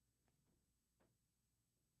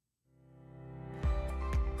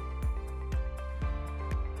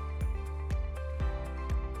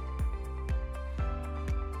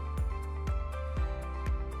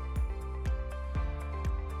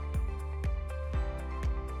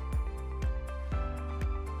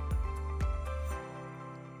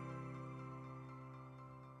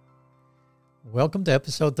Welcome to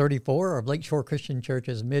episode 34 of Lakeshore Christian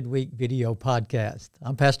Church's midweek video podcast.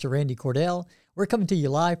 I'm Pastor Randy Cordell. We're coming to you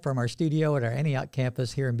live from our studio at our Antioch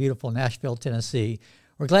campus here in beautiful Nashville, Tennessee.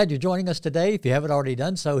 We're glad you're joining us today. If you haven't already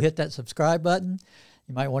done so, hit that subscribe button.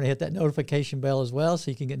 You might want to hit that notification bell as well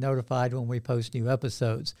so you can get notified when we post new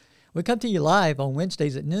episodes. We come to you live on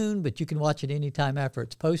Wednesdays at noon, but you can watch it anytime after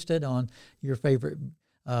it's posted on your favorite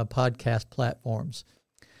podcast platforms.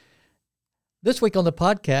 This week on the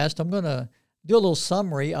podcast, I'm going to do a little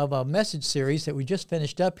summary of a message series that we just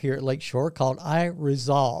finished up here at Lakeshore called I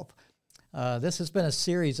Resolve. This has been a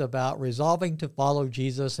series about resolving to follow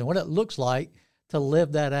Jesus and what it looks like to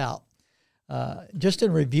live that out. Just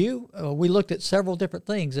in review, we looked at several different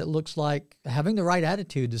things. It looks like having the right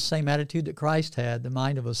attitude, the same attitude that Christ had, the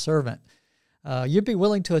mind of a servant. You'd be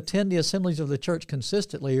willing to attend the assemblies of the church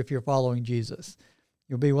consistently if you're following Jesus.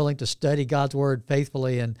 You'll be willing to study God's word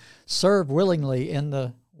faithfully and serve willingly in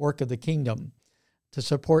the work of the kingdom, to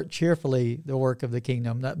support cheerfully the work of the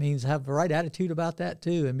kingdom. That means have the right attitude about that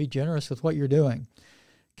too and be generous with what you're doing.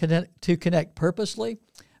 To connect purposely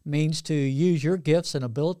means to use your gifts and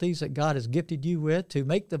abilities that God has gifted you with to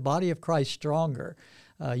make the body of Christ stronger.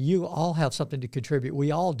 You all have something to contribute. We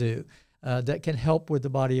all do that can help with the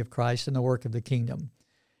body of Christ and the work of the kingdom.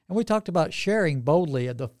 And we talked about sharing boldly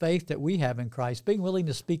of the faith that we have in Christ, being willing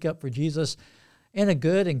to speak up for Jesus in a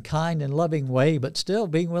good and kind and loving way, but still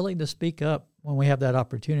being willing to speak up when we have that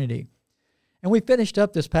opportunity. And we finished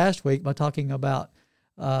up this past week by talking about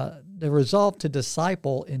the resolve to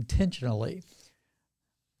disciple intentionally.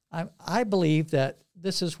 I believe that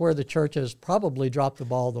this is where the church has probably dropped the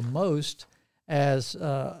ball the most as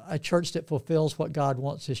a church that fulfills what God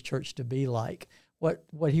wants his church to be like,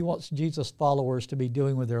 what he wants Jesus' followers to be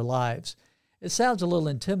doing with their lives. It sounds a little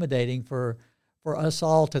intimidating for us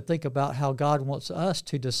all to think about how God wants us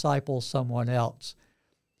to disciple someone else.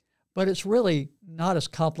 But it's really not as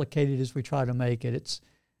complicated as we try to make it.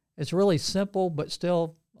 It's really simple, but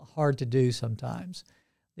still hard to do sometimes.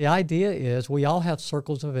 The idea is we all have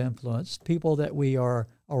circles of influence, people that we are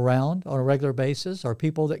around on a regular basis, or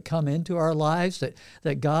people that come into our lives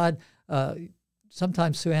that God,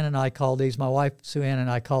 sometimes Sue-Ann and I call these, my wife Sue-Ann and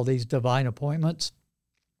I call these divine appointments,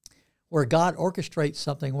 where God orchestrates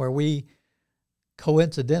something where we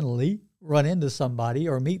coincidentally run into somebody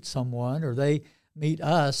or meet someone, or they meet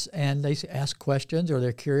us and they ask questions or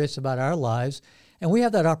they're curious about our lives. And we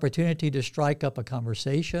have that opportunity to strike up a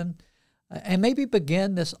conversation and maybe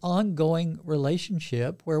begin this ongoing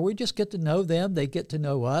relationship where we just get to know them, they get to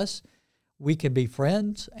know us, we can be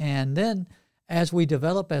friends. And then as we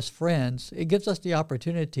develop as friends, it gives us the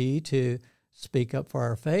opportunity to speak up for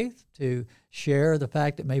our faith, to share the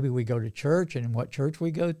fact that maybe we go to church and what church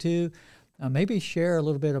we go to, maybe share a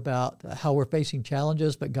little bit about how we're facing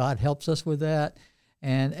challenges, but God helps us with that.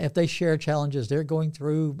 And if they share challenges they're going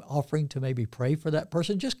through, offering to maybe pray for that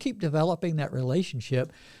person, just keep developing that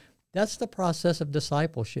relationship. That's the process of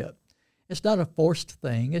discipleship. It's not a forced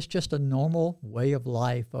thing. It's just a normal way of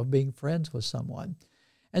life of being friends with someone.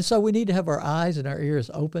 And so we need to have our eyes and our ears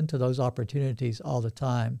open to those opportunities all the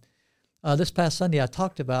time. This past Sunday, I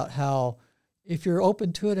talked about how if you're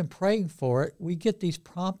open to it and praying for it, we get these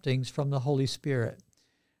promptings from the Holy Spirit.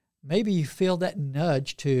 Maybe you feel that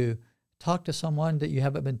nudge to talk to someone that you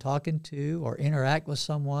haven't been talking to or interact with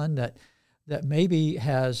someone that maybe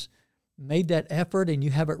has made that effort and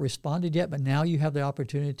you haven't responded yet, but now you have the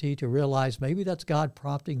opportunity to realize maybe that's God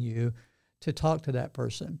prompting you to talk to that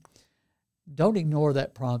person. Don't ignore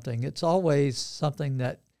that prompting. It's always something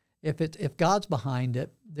that if God's behind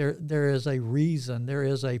it, there is a reason, there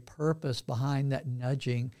is a purpose behind that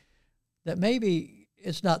nudging, that maybe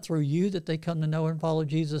it's not through you that they come to know and follow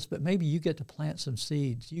Jesus, but maybe you get to plant some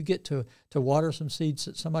seeds. You get to water some seeds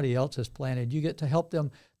that somebody else has planted. You get to help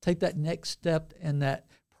them take that next step in that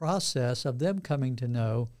process of them coming to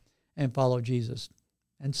know and follow Jesus.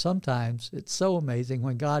 And sometimes it's so amazing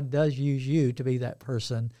when God does use you to be that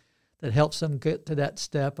person that helps them get to that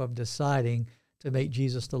step of deciding to make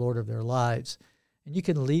Jesus the Lord of their lives. And you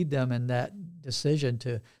can lead them in that decision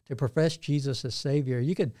to profess Jesus as Savior.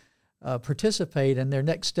 You can participate in their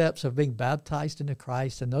next steps of being baptized into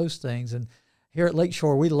Christ and those things. And here at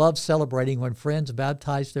Lakeshore, we love celebrating when friends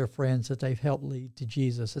baptize their friends that they've helped lead to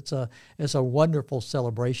Jesus. It's a wonderful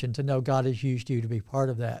celebration to know God has used you to be part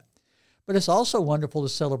of that. But it's also wonderful to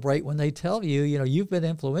celebrate when they tell you, you've been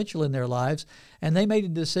influential in their lives and they made a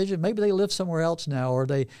decision. Maybe they live somewhere else now, or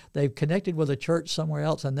they've connected with a church somewhere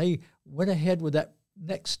else and they went ahead with that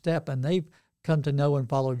next step and they've come to know and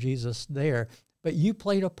follow Jesus there. But you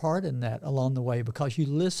played a part in that along the way because you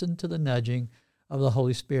listened to the nudging of the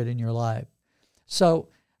Holy Spirit in your life. So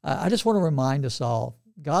I just want to remind us all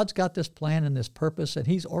God's got this plan and this purpose, and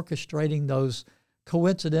he's orchestrating those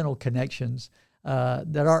coincidental connections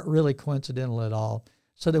that aren't really coincidental at all,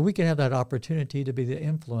 so that we can have that opportunity to be the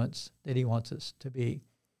influence that he wants us to be.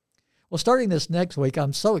 Well, starting this next week,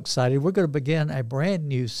 I'm so excited. We're going to begin a brand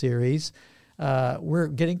new series. We're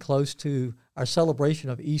getting close to our celebration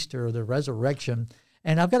of Easter, the resurrection.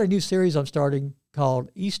 And I've got a new series I'm starting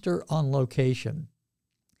called Easter on Location.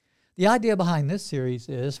 The idea behind this series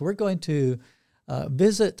is we're going to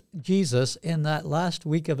visit Jesus in that last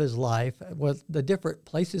week of his life with the different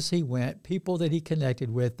places he went, people that he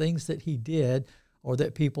connected with, things that he did or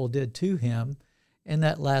that people did to him in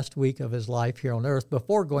that last week of his life here on earth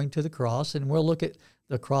before going to the cross. And we'll look at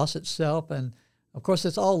the cross itself. And, of course,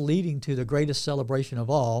 it's all leading to the greatest celebration of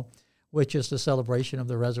all, which is the celebration of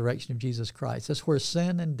the resurrection of Jesus Christ. That's where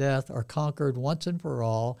sin and death are conquered once and for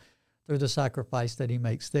all through the sacrifice that he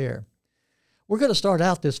makes there. We're going to start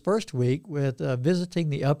out this first week with visiting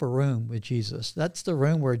the upper room with Jesus. That's the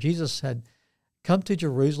room where Jesus had come to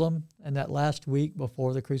Jerusalem in that last week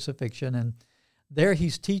before the crucifixion, and there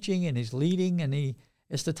he's teaching and he's leading, and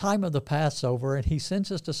it's the time of the Passover, and he sends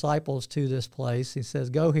his disciples to this place. He says,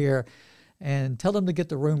 go here and tell them to get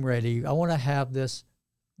the room ready. I want to have this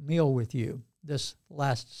meal with you, this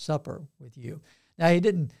Last Supper with you. Now, he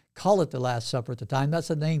didn't call it the Last Supper at the time. That's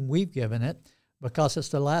the name we've given it because it's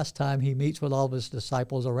the last time he meets with all of his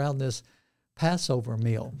disciples around this Passover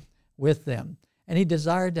meal with them. And he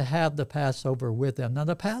desired to have the Passover with them. Now,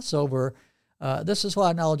 the Passover, this is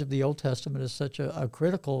why knowledge of the Old Testament is such a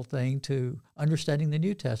critical thing to understanding the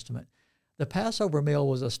New Testament. The Passover meal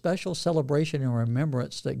was a special celebration and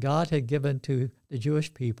remembrance that God had given to the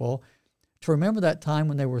Jewish people to remember that time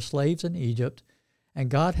when they were slaves in Egypt, and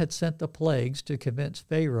God had sent the plagues to convince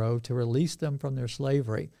Pharaoh to release them from their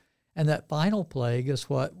slavery. And that final plague is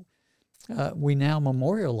what we now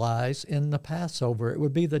memorialize in the Passover. It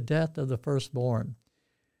would be the death of the firstborn.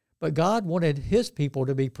 But God wanted his people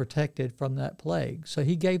to be protected from that plague, so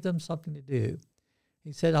he gave them something to do.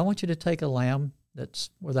 He said, I want you to take a lamb that's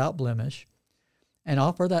without blemish and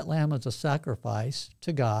offer that lamb as a sacrifice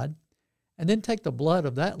to God, and then take the blood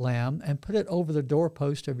of that lamb and put it over the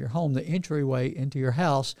doorpost of your home. The entryway into your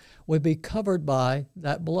house would be covered by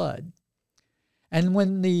that blood. And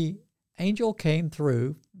when the angel came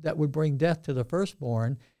through that would bring death to the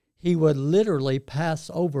firstborn, he would literally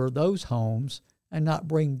pass over those homes and not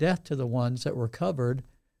bring death to the ones that were covered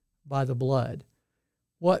by the blood.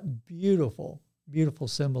 What beautiful, beautiful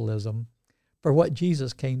symbolism for what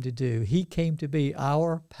Jesus came to do. He came to be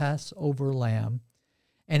our Passover lamb,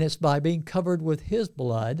 and it's by being covered with his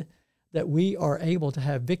blood that we are able to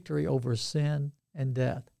have victory over sin and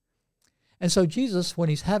death. And so Jesus, when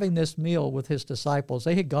he's having this meal with his disciples,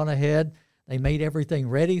 they had gone ahead, they made everything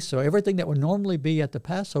ready, so everything that would normally be at the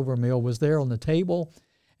Passover meal was there on the table,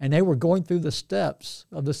 and they were going through the steps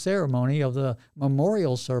of the ceremony of the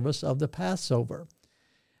memorial service of the Passover.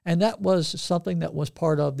 And that was something that was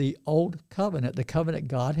part of the Old Covenant, the covenant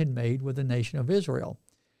God had made with the nation of Israel.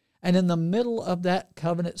 And in the middle of that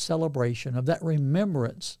covenant celebration, of that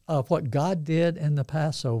remembrance of what God did in the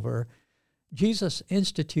Passover, Jesus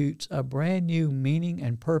institutes a brand new meaning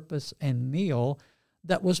and purpose and meal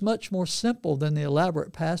that was much more simple than the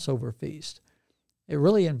elaborate Passover feast. It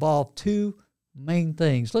really involved two main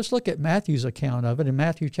things. Let's look at Matthew's account of it in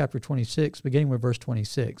Matthew chapter 26, beginning with verse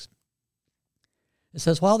 26. It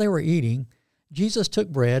says, while they were eating, Jesus took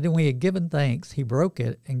bread, and when he had given thanks, he broke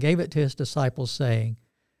it and gave it to his disciples, saying,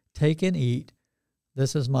 take and eat,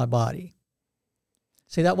 this is my body.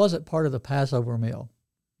 See, that wasn't part of the Passover meal.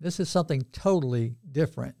 This is something totally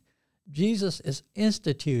different. Jesus is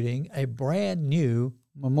instituting a brand new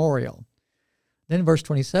memorial. Then in verse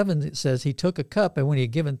 27, it says, he took a cup, and when he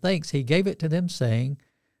had given thanks, he gave it to them, saying,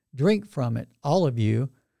 drink from it, all of you.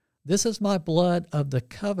 This is my blood of the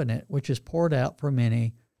covenant, which is poured out for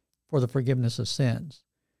many for the forgiveness of sins.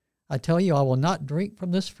 I tell you, I will not drink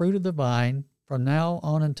from this fruit of the vine from now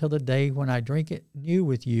on until the day when I drink it new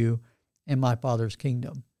with you in my Father's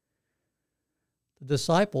kingdom. The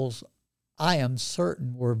disciples, I am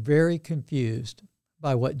certain, were very confused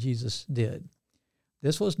by what Jesus did.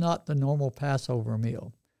 This was not the normal Passover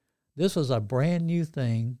meal. This was a brand new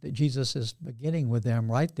thing that Jesus is beginning with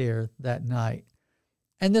them right there that night.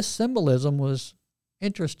 And this symbolism was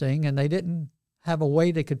interesting, and they didn't have a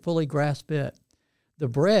way they could fully grasp it. The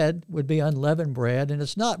bread would be unleavened bread, and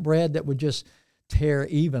it's not bread that would just tear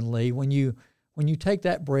evenly. When you take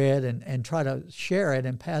that bread and try to share it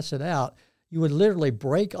and pass it out, you would literally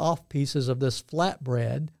break off pieces of this flat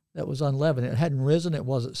bread that was unleavened. It hadn't risen, it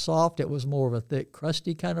wasn't soft, it was more of a thick,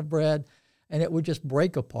 crusty kind of bread, and it would just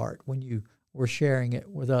break apart when you were sharing it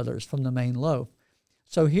with others from the main loaf.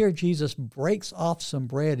 So here Jesus breaks off some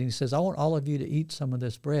bread and he says, I want all of you to eat some of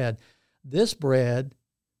this bread. This bread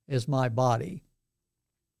is my body.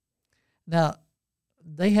 Now,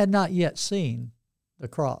 they had not yet seen the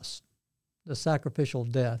cross, the sacrificial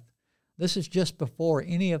death. This is just before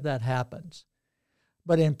any of that happens.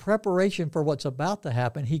 But in preparation for what's about to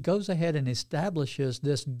happen, he goes ahead and establishes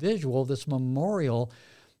this visual, this memorial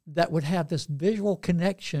that would have this visual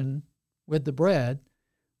connection with the bread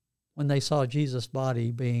when they saw Jesus'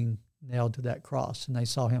 body being nailed to that cross and they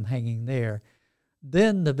saw him hanging there.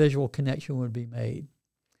 Then the visual connection would be made.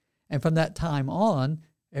 And from that time on,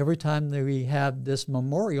 every time that we have this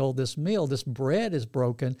memorial, this meal, this bread is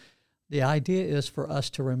broken, the idea is for us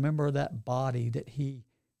to remember that body that he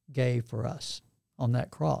gave for us on that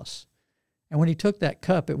cross. And when he took that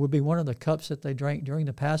cup, it would be one of the cups that they drank during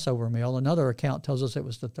the Passover meal. Another account tells us it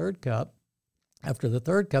was the third cup. After the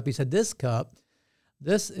third cup, he said, this cup,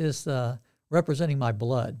 this is representing my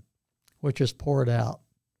blood, which is poured out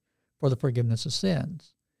for the forgiveness of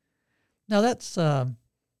sins. Now that's,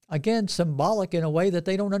 again, symbolic in a way that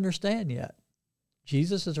they don't understand yet.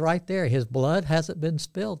 Jesus is right there. His blood hasn't been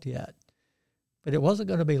spilled yet. But it wasn't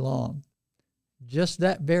going to be long. Just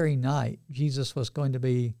that very night, Jesus was going to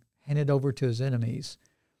be handed over to his enemies,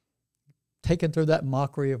 taken through that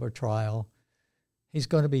mockery of a trial. He's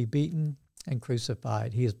going to be beaten and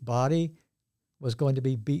crucified. His body was going to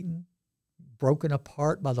be beaten, broken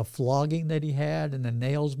apart by the flogging that he had and the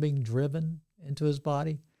nails being driven into his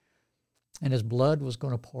body. And his blood was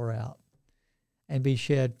going to pour out and be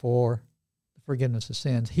shed for the forgiveness of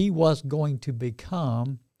sins. He was going to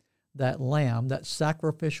become that lamb, that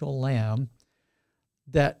sacrificial lamb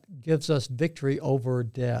that gives us victory over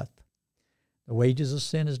death. The wages of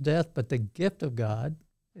sin is death, but the gift of God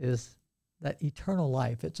is that eternal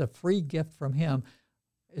life. It's a free gift from him.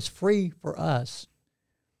 It's free for us.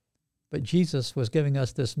 But Jesus was giving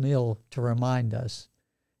us this meal to remind us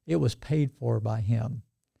it was paid for by him,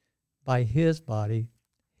 by his body,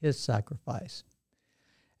 his sacrifice.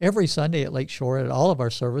 Every Sunday at Lakeshore, at all of our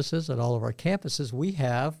services, at all of our campuses, we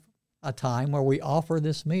have a time where we offer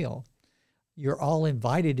this meal. You're all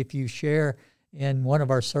invited. If you share in one of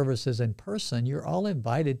our services in person, you're all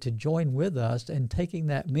invited to join with us in taking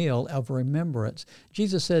that meal of remembrance.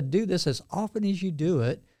 Jesus said, do this as often as you do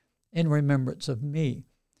it in remembrance of me.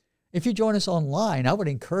 If you join us online, I would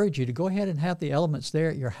encourage you to go ahead and have the elements there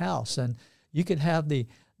at your house, and you could have the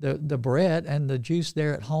bread and the juice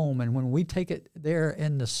there at home. And when we take it there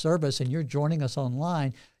in the service and you're joining us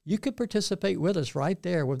online, you could participate with us right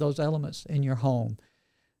there with those elements in your home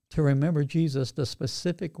to remember Jesus the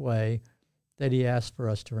specific way that he asked for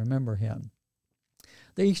us to remember him.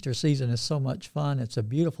 The Easter season is so much fun. It's a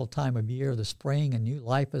beautiful time of year. The spring and new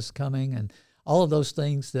life is coming, and all of those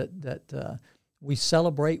things that we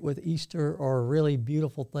celebrate with Easter are really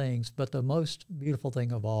beautiful things. But the most beautiful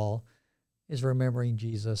thing of all is remembering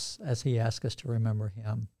Jesus as he asked us to remember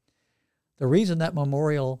him. The reason that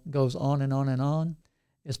memorial goes on and on and on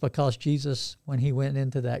is because Jesus, when he went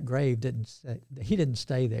into that grave, didn't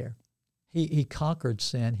stay there. He conquered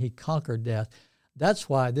sin. He conquered death. That's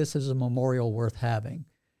why this is a memorial worth having.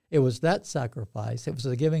 It was that sacrifice. It was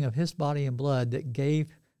the giving of his body and blood that gave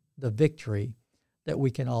the victory that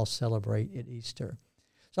we can all celebrate at Easter.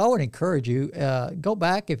 So I would encourage you, go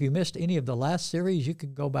back. If you missed any of the last series, you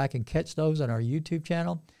can go back and catch those on our YouTube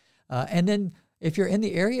channel. And then if you're in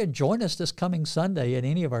the area, join us this coming Sunday at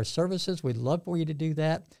any of our services. We'd love for you to do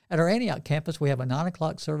that. At our Antioch campus, we have a 9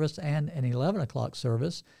 o'clock service and an 11 o'clock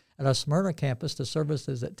service. At our Smyrna campus, the service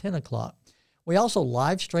is at 10 o'clock. We also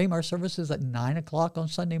live stream our services at 9 o'clock on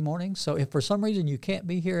Sunday morning. So if for some reason you can't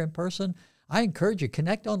be here in person, I encourage you,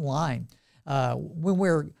 connect online. When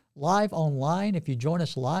we're live online, if you join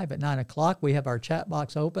us live at 9 o'clock, we have our chat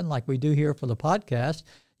box open like we do here for the podcast.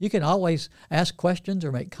 You can always ask questions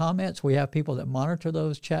or make comments. We have people that monitor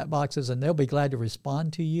those chat boxes, and they'll be glad to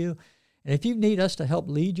respond to you. And if you need us to help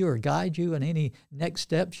lead you or guide you in any next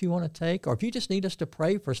steps you want to take, or if you just need us to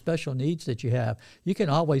pray for special needs that you have, you can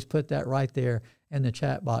always put that right there in the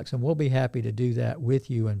chat box, and we'll be happy to do that with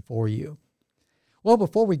you and for you. Well,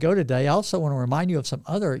 before we go today, I also want to remind you of some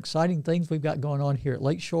other exciting things we've got going on here at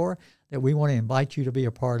Lakeshore that we want to invite you to be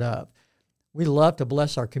a part of. We love to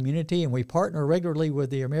bless our community, and we partner regularly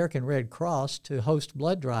with the American Red Cross to host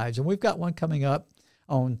blood drives. And we've got one coming up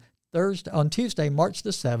on Tuesday, March the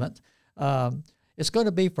 7th. It's going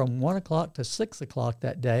to be from 1 o'clock to 6 o'clock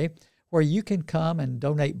that day, where you can come and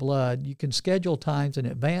donate blood. You can schedule times in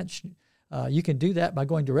advance. You can do that by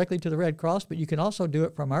going directly to the Red Cross, but you can also do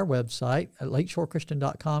it from our website at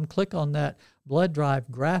lakeshorechristian.com. Click on that blood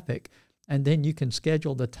drive graphic, and then you can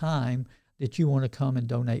schedule the time that you want to come and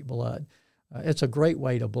donate blood. It's a great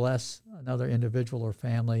way to bless another individual or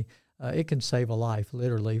family. It can save a life,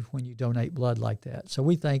 literally, when you donate blood like that. So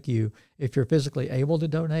we thank you, if you're physically able to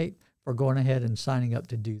donate, for going ahead and signing up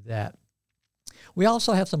to do that. We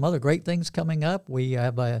also have some other great things coming up. We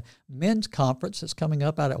have a men's conference that's coming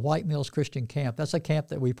up out at White Mills Christian Camp. That's a camp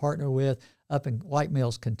that we partner with up in White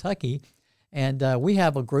Mills, Kentucky. And we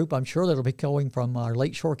have a group, I'm sure, that'll be going from our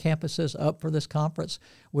Lakeshore campuses up for this conference.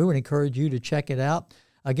 We would encourage you to check it out.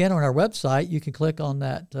 Again, on our website, you can click on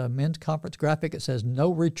that men's conference graphic. It says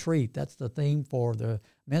No Retreat. That's the theme for the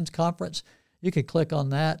men's conference. You can click on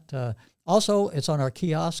that. Also, it's on our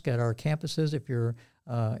kiosk at our campuses. If you're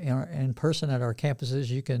in person at our campuses,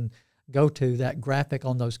 you can go to that graphic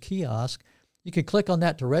on those kiosks. You can click on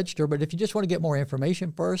that to register, but if you just want to get more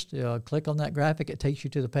information first, click on that graphic. It takes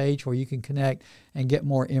you to the page where you can connect and get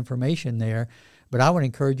more information there. But I would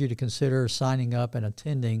encourage you to consider signing up and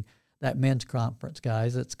attending that men's conference,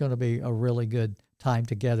 guys. It's going to be a really good time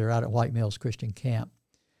together out at White Mills Christian Camp.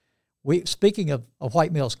 Speaking of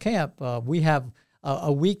White Mills Camp, we have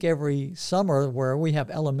a week every summer where we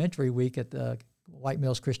have elementary week at the White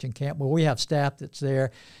Mills Christian Camp, where we have staff that's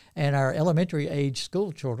there, and our elementary age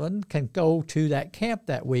school children can go to that camp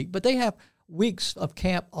that week. But they have weeks of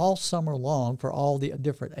camp all summer long for all the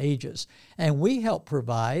different ages. And we help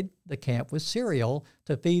provide the camp with cereal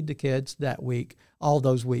to feed the kids that week, all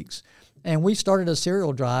those weeks. And we started a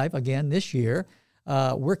cereal drive again this year.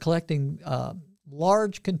 We're collecting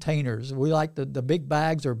large containers. We like the big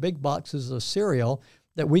bags or big boxes of cereal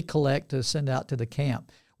that we collect to send out to the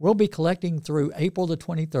camp. We'll be collecting through April the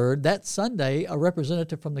 23rd. That Sunday, a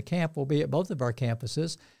representative from the camp will be at both of our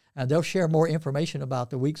campuses, and they'll share more information about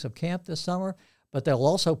the weeks of camp this summer, but they'll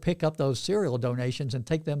also pick up those cereal donations and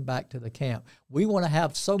take them back to the camp. We want to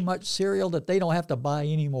have so much cereal that they don't have to buy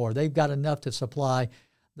anymore. They've got enough to supply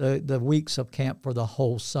the weeks of camp for the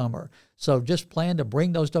whole summer. So just plan to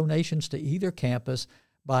bring those donations to either campus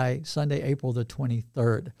by Sunday, April the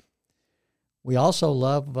 23rd. We also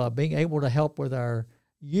love being able to help with our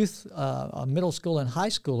youth, middle school and high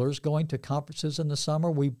schoolers going to conferences in the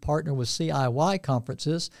summer. We partner with CIY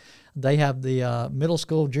conferences. They have the middle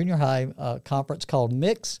school, junior high conference called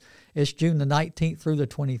Mix. It's June the 19th through the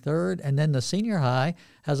 23rd. And then the senior high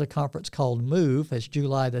has a conference called Move. It's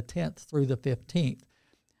July the 10th through the 15th.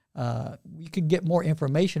 You can get more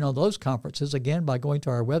information on those conferences, again, by going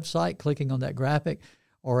to our website, clicking on that graphic,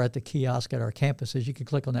 or at the kiosk at our campuses. You can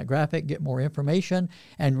click on that graphic, get more information,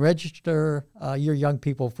 and register your young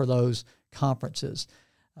people for those conferences.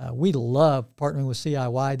 We love partnering with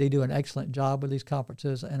CIY. They do an excellent job with these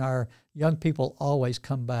conferences, and our young people always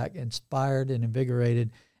come back inspired and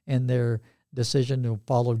invigorated in their decision to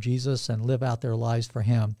follow Jesus and live out their lives for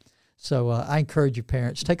Him. So I encourage you,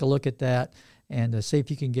 parents, take a look at that and see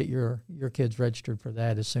if you can get your kids registered for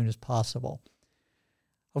that as soon as possible.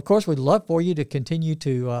 Of course, we'd love for you to continue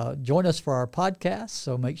to join us for our podcast.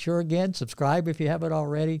 So make sure, again, subscribe if you haven't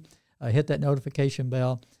already. Hit that notification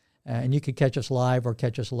bell, and you can catch us live or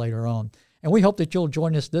catch us later on. And we hope that you'll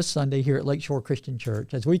join us this Sunday here at Lakeshore Christian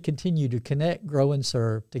Church as we continue to connect, grow, and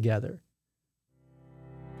serve together.